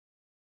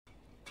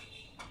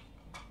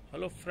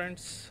Hello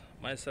friends,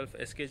 myself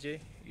SKJ.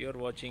 You're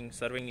watching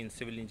Serving in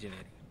Civil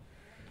Engineering.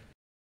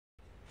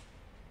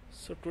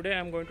 So today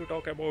I'm going to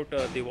talk about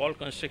the wall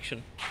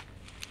construction.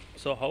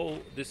 So how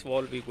this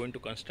wall we're going to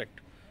construct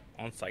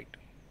on site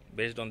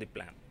based on the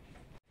plan.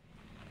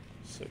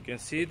 So you can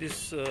see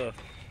this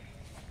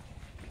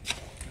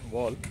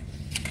wall,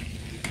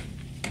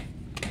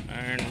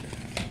 and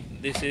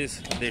this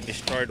is the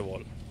destroyed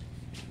wall.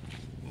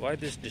 Why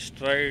this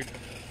destroyed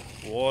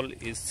wall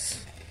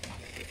is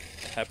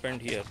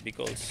happened here?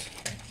 Because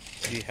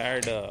we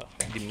had the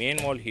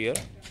main wall here,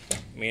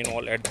 main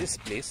wall at this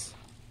place,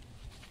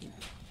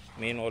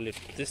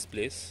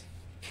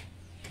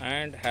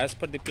 and as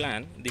per the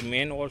plan the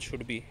main wall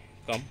should be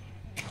come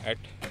at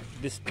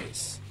this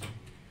place,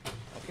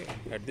 okay,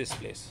 at this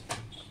place,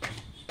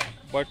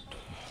 but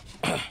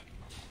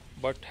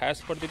but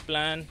as per the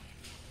plan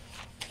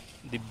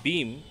the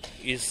beam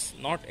is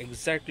not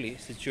exactly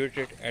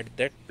situated at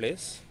that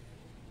place,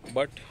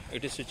 but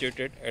it is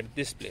situated at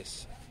this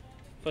place.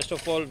 First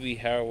of all, we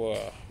have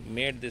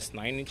made this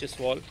 9 inches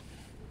wall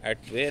at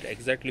where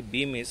exactly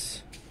beam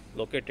is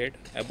located.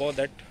 Above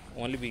that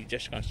only we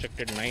just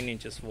constructed 9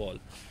 inches wall.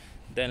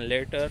 Then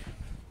later,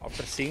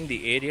 after seeing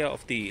the area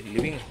of the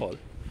living hall,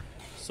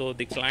 so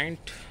the client,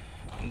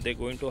 they're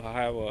going to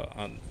have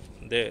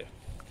they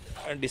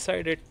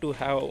decided to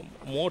have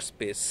more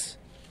space,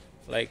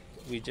 like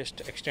we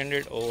just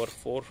extended over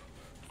 4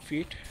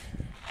 feet.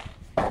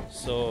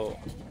 So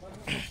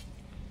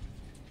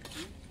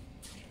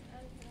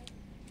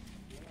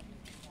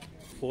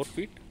 4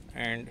 feet,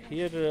 and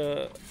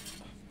here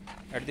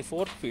at the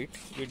 4 feet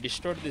we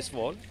destroyed this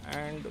wall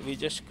and we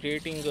just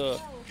creating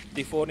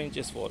the 4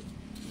 inches wall.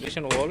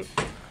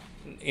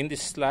 In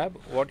this slab,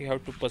 what you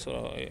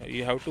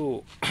have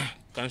to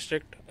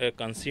construct a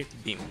concrete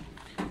beam.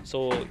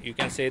 So you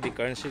can say the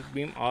concrete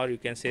beam, or you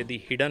can say the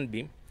hidden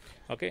beam,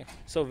 okay.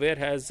 So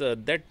whereas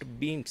that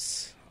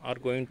beams are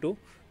going to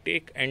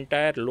take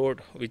entire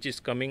load which is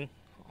coming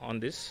on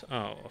this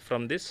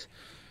from this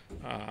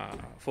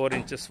 4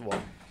 inches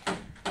wall.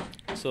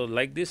 So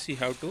like this you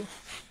have to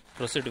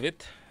proceed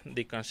with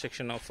the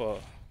construction of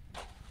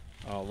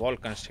wall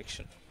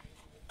construction.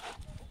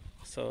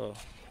 So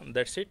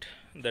that's it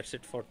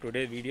for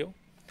today's video.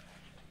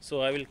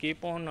 So I will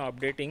keep on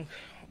updating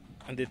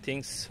the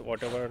things,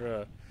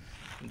 whatever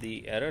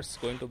the errors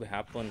going to be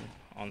happen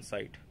on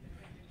site.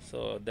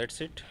 So that's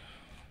it.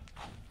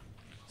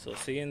 So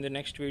see you in the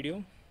next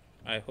video.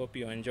 I hope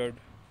you enjoyed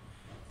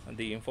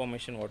the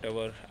information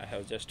whatever I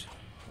have just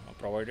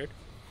provided,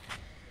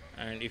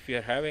 and if you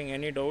are having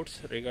any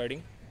doubts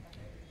regarding,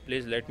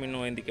 please let me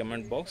know in the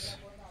comment box.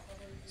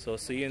 So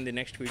see you in the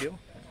next video,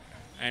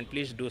 and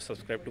please do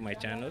subscribe to my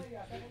channel.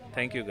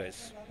 Thank you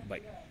guys.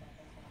 Bye.